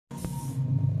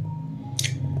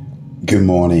Good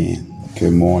morning.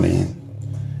 Good morning.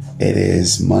 It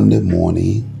is Monday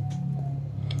morning,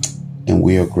 and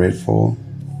we are grateful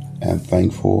and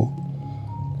thankful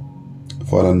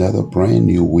for another brand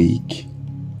new week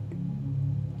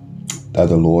that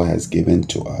the Lord has given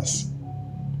to us.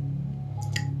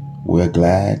 We're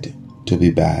glad to be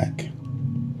back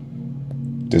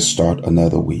to start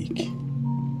another week.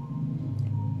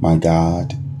 My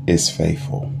God is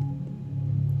faithful.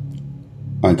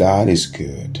 My God is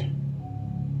good.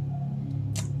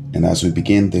 And as we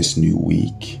begin this new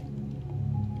week,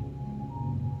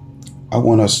 I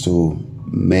want us to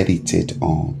meditate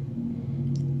on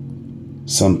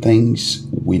some things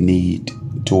we need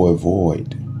to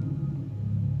avoid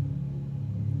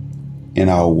in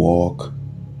our walk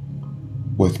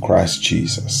with Christ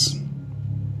Jesus.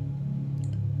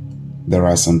 There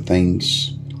are some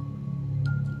things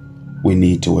we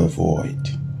need to avoid.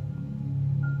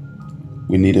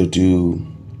 We need to do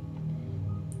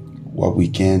what we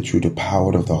can through the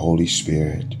power of the Holy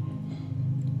Spirit,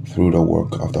 through the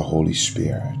work of the Holy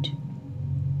Spirit,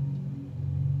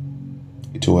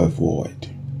 to avoid.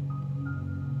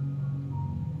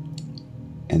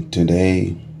 And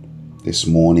today, this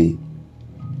morning,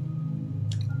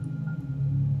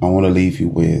 I want to leave you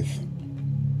with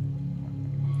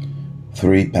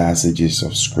 3 passages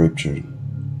of Scripture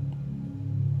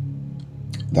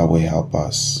that will help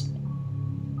us.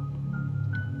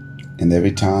 And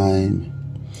every time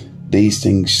these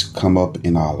things come up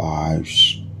in our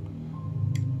lives,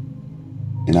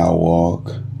 in our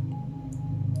walk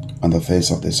on the face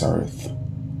of this earth,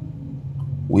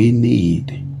 we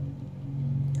need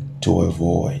to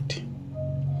avoid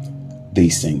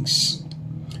these things.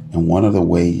 And one of the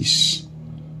ways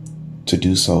to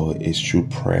do so is through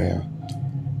prayer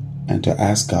and to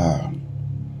ask God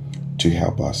to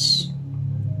help us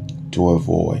to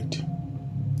avoid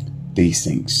these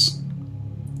things.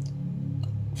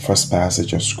 First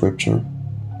passage of Scripture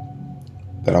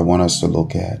that I want us to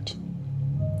look at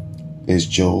is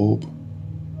Job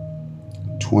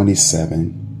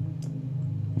 27,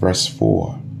 verse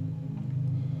 4.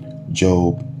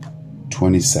 Job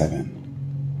 27,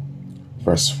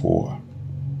 verse 4.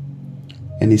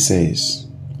 And he says,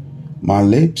 "My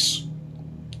lips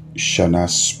shall not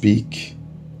speak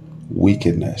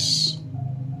wickedness,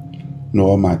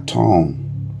 nor my tongue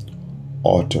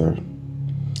utter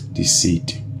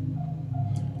deceit."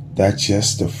 That's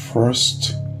just the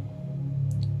first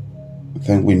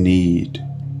thing we need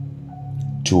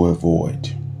to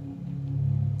avoid.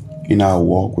 In our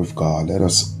walk with God, let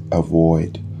us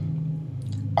avoid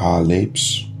our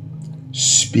lips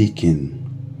speaking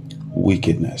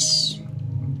wickedness.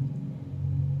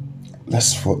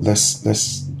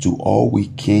 Let's do all we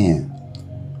can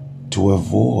to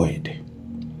avoid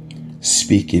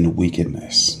speaking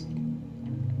wickedness.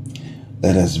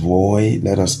 Let us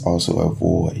also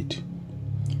avoid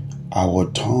our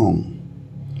tongue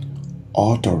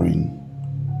uttering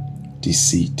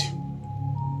deceitful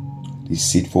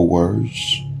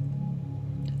words.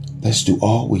 Let's do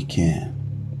all we can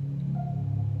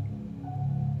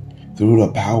through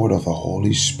the power of the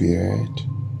Holy Spirit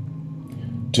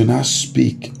to not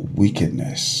speak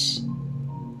wickedness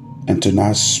and to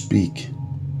not speak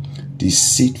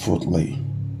deceitfully.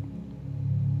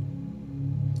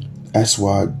 That's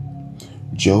what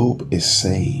Job is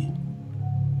saying.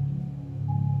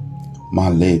 My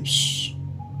lips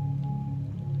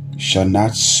shall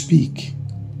not speak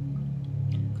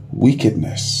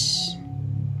wickedness,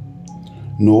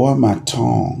 nor my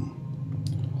tongue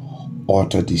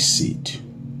utter deceit.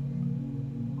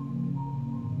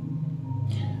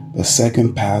 The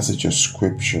second passage of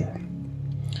Scripture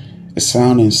is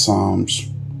found in Psalms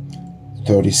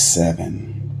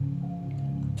 37,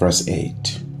 verse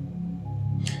 8.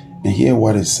 And hear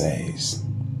what it says: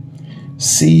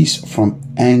 "Cease from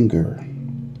anger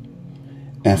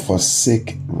and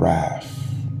forsake wrath.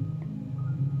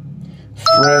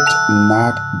 Fret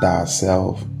not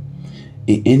thyself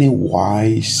in any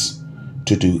wise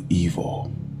to do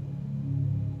evil."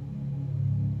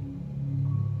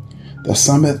 The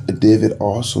psalmist David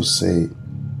also said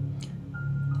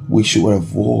we should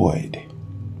avoid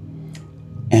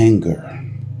anger.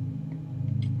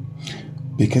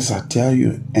 Because I tell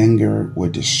you, anger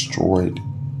will destroy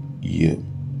you.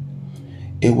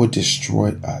 It will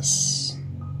destroy us.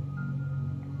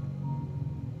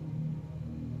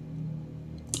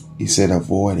 He said,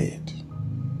 avoid it.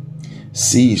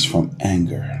 Cease from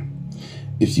anger.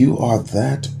 If you are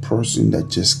that person that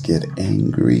just get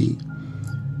angry,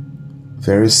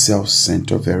 very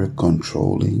self-centered, very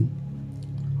controlling,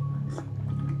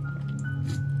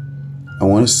 I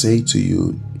want to say to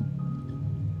you,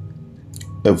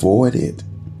 Avoid it.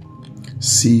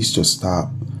 Cease to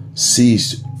stop.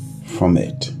 Cease from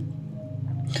it.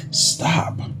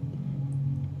 Stop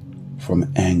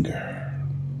from anger.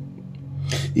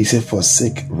 He said,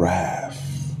 forsake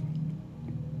wrath.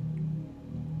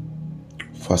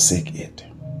 Forsake it.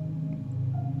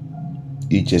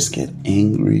 You just get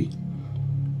angry.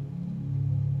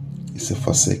 He said,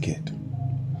 forsake it.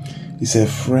 He said,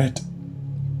 fret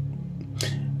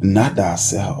not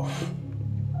thyself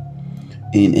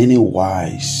in any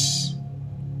wise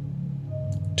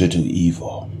to do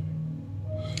evil.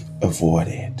 Avoid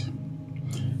it.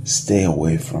 Stay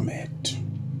away from it.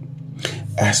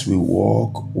 As we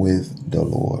walk with the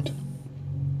Lord,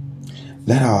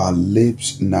 let our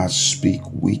lips not speak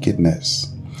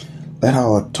wickedness. Let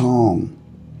our tongue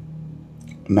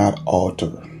not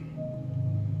utter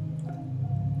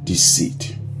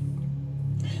deceit.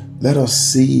 Let us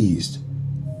cease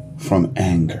from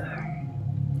anger,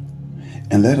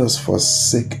 and let us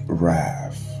forsake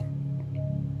wrath.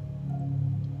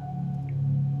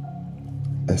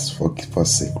 Let's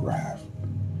forsake wrath.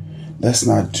 Let's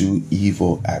not do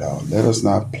evil at all. Let us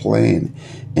not plan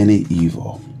any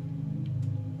evil.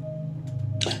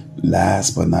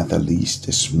 Last but not the least,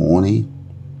 this morning,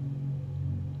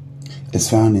 it's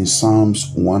found in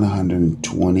Psalms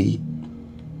 120,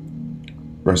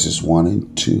 verses 1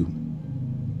 and 2.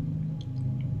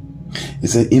 It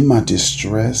said, in my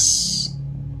distress,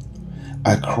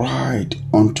 I cried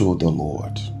unto the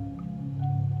Lord,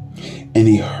 and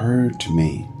he heard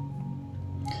me.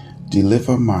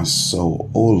 Deliver my soul,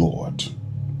 O Lord,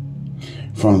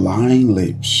 from lying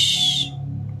lips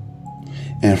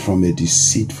and from a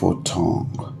deceitful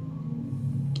tongue.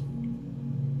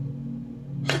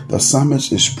 The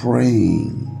psalmist is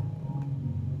praying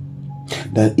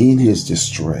that in his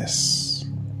distress,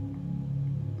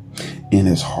 in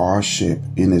his hardship,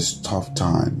 in his tough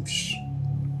times,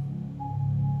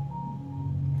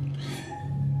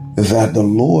 that the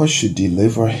Lord should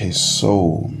deliver his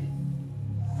soul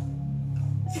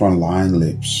from lying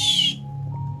lips.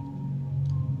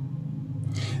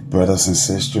 Brothers and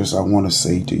sisters, I want to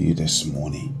say to you this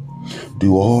morning,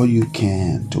 do all you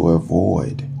can to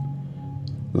avoid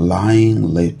lying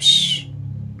lips.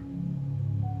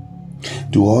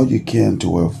 Do all you can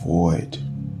to avoid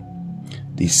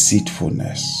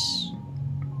deceitfulness.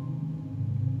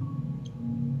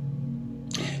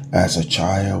 As a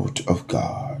child of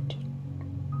God,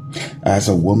 as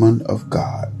a woman of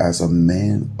God, as a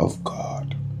man of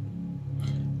God,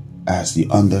 as the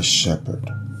under shepherd,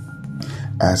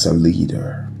 as a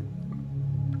leader,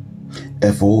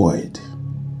 avoid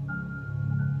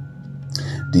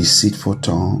deceitful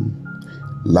tongue,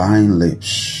 lying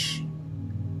lips.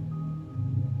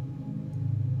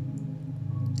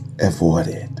 Avoid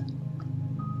it.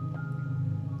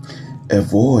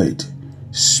 Avoid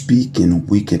speaking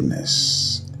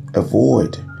wickedness.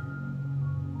 Avoid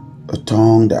a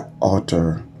tongue that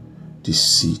utter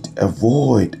deceit.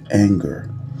 Avoid anger.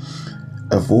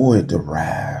 Avoid the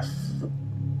wrath.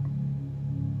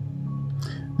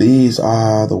 These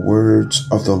are the words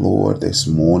of the Lord this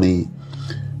morning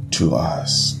to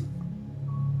us.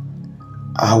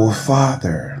 Our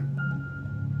Father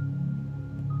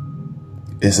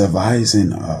is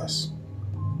advising us,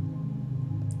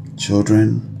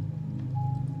 children,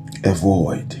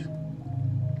 avoid,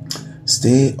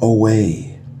 stay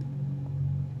away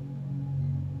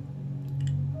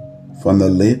from the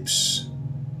lips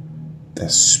that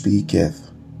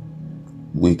speaketh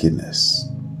wickedness.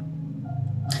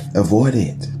 Avoid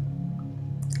it.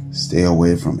 Stay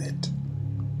away from it.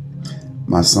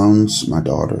 My sons, my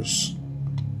daughters,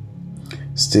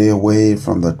 stay away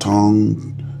from the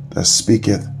tongue that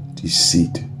speaketh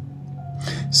deceit.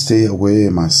 Stay away,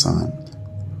 my son,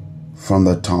 from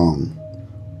the tongue.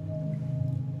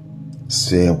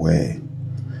 Stay away.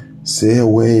 Stay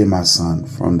away, my son,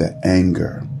 from the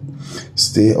anger.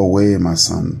 Stay away, my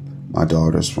son, my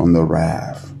daughters, from the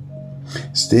wrath.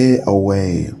 Stay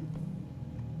away.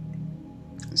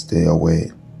 Stay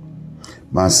away.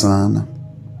 My son,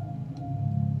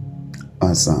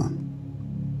 my son,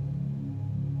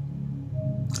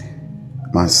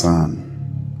 my son.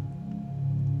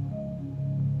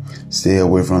 Stay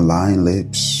away from lying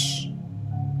lips.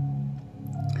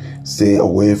 Stay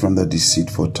away from the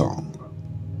deceitful tongue.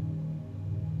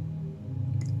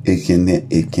 It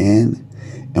can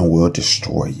and will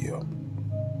destroy you.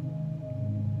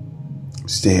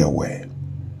 Stay away.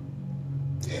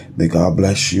 May God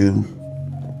bless you.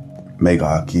 May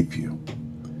God keep you.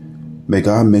 May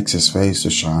God make his face to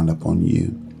shine upon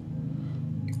you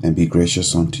and be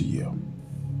gracious unto you.